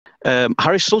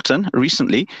Harris Sultan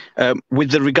recently,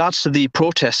 with regards to the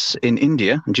protests in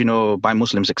India, and by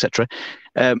Muslims, etc.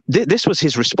 This was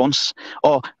his response.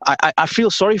 I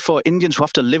feel sorry for Indians who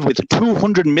have to live with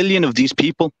 200 million of these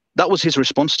people. That was his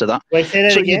response to that. Wait, say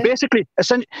that again? He basically,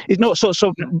 so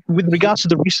with regards to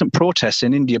the recent protests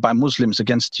in India by Muslims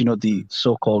against, the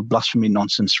so-called blasphemy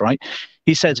nonsense, right?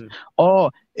 He says,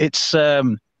 it's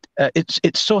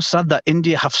so sad that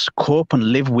India has to cope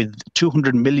and live with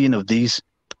 200 million of these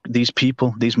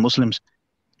people, these Muslims.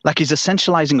 Like, he's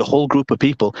essentializing a whole group of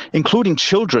people, including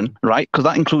children, right? Because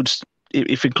that includes,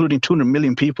 if including 200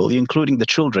 million people, including the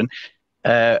children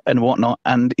and whatnot,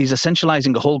 and he's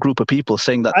essentializing a whole group of people,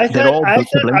 saying that they're all.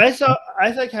 I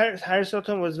thought Harris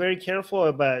Sultan was very careful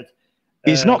about.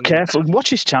 He's not careful.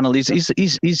 Watch his channel. He's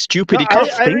stupid. He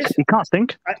can't think. He can't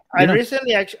think. I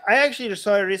actually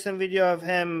saw a recent video of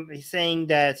him saying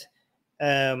that,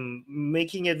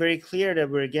 making it very clear that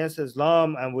we're against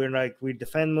Islam and we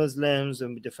defend Muslims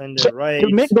and we defend their rights.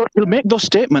 He'll make those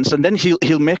statements, and then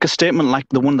he'll make a statement like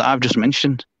the one that I've just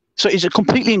mentioned. So he's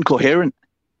completely incoherent.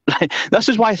 That's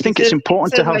just why I think it's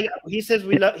important to have. He says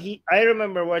we love. I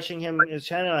remember watching him on his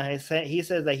channel. He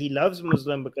says that he loves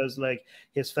Muslim because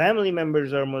his family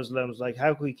members are Muslims. Like,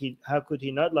 how could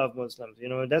he not love Muslims?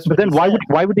 That's. But then why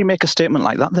would he make a statement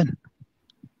like that then?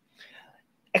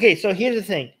 Okay, so here's the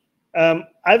thing.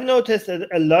 I've noticed that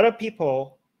a lot of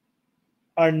people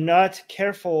are not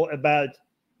careful about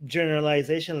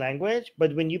generalization language,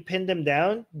 but when you pin them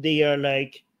down, they are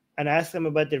like, and ask them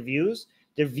about their views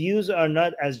are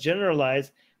not as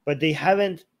generalized, but they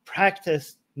haven't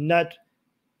practiced not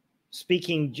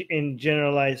speaking in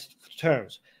generalized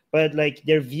terms. But like,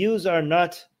 their views are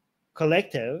not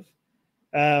collective,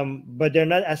 but they're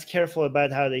not as careful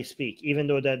about how they speak, even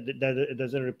though that it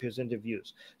doesn't represent their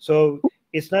views. So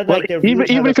it's not like their views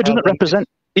even if it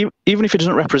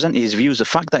doesn't represent his views, the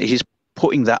fact that he's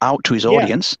putting that out to his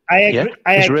audience, I agree.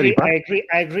 Really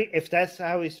I agree. If that's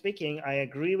how he's speaking, I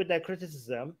agree with that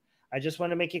criticism. I just want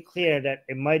to make it clear that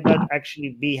it might not actually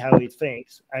be how he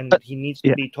thinks, and he needs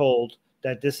to be told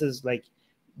that this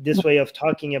way of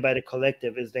talking about a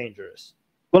collective is dangerous.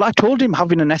 Well, I told him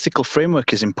having an ethical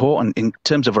framework is important in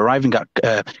terms of arriving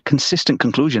at consistent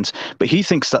conclusions, but he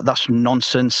thinks that that's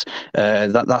nonsense,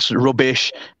 that's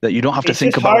rubbish, that you don't have to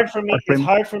think about. It's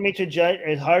hard for me to judge.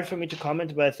 It's hard for me to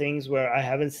comment about things where I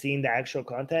haven't seen the actual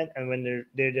content, and when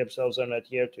they themselves are not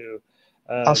here to.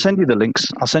 I'll send you the links.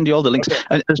 I'll send you all the links. Okay.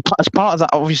 And as part of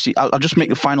that, obviously, I'll just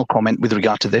make a final comment with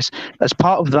regard to this. As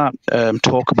part of that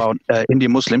talk about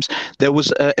Indian Muslims, there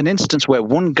was an instance where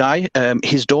one guy,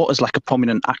 his daughter's like a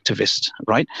prominent activist,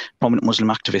 right? Prominent Muslim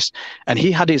activist. And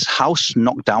he had his house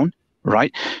knocked down,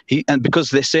 right? And because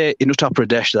they say, in Uttar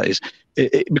Pradesh, that is,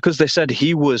 because they said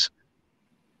he was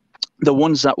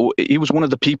he was one of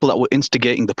the people that were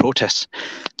instigating the protests.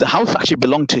 The house actually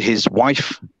belonged to his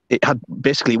wife. It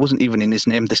wasn't even in his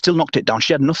name. They still knocked it down.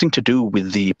 She had nothing to do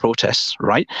with the protests,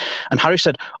 right? And Harry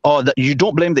said, that you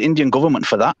don't blame the Indian government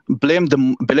for that. Blame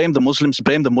the Muslims,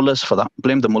 blame the mullahs for that.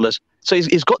 Blame the mullahs. So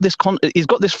he's got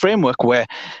this framework where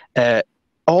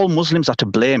all Muslims are to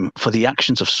blame for the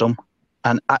actions of some.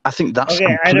 And I think that's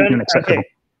completely unacceptable. Okay.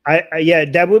 Yeah,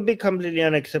 that would be completely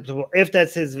unacceptable if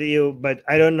that's his view, but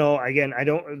I don't know. Again, I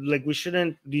don't like. You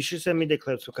should send me the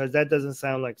clips, because that doesn't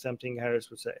sound like something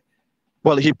Harris would say.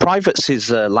 Well, he privates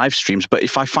his live streams, but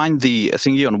if I find the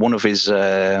thingy on one of his,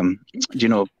 the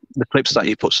clips that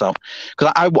he puts out,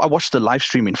 because I watched the live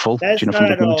stream in full. That's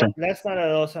not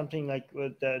at all something like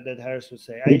that Harris would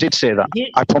say. He did say that.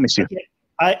 I promise you.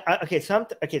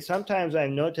 Sometimes I've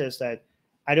noticed that.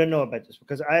 I don't know about this,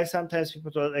 because sometimes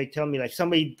people tell me like,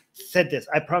 somebody said this.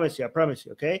 I promise you.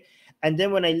 Okay. And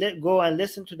then when I go and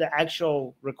listen to the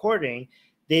actual recording,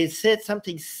 they said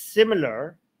something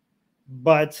similar,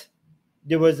 but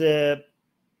there was the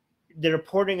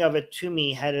reporting of it to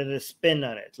me had a spin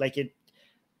on it. Like it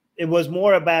was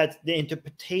more about the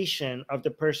interpretation of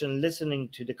the person listening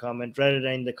to the comment rather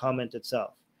than the comment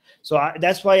itself. So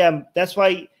that's why I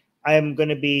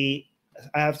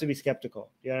have to be skeptical.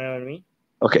 You know what I mean?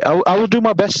 Okay, I will do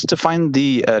my best to find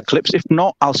the clips. If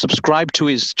not, I'll subscribe to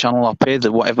his channel. I'll pay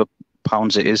the whatever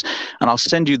pounds it is, and I'll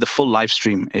send you the full live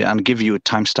stream and give you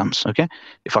timestamps, okay?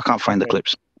 If I can't find the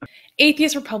clips.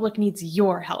 Atheist Republic needs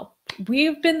your help.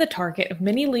 We've been the target of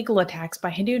many legal attacks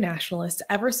by Hindu nationalists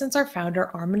ever since our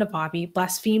founder, Armin Navabi,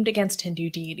 blasphemed against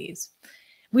Hindu deities.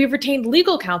 We have retained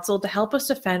legal counsel to help us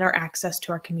defend our access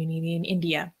to our community in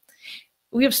India.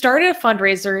 We have started a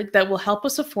fundraiser that will help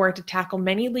us afford to tackle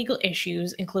many legal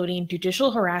issues, including judicial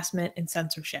harassment and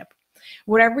censorship.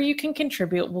 Whatever you can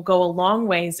contribute will go a long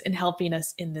ways in helping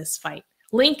us in this fight.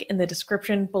 Link in the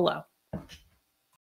description below.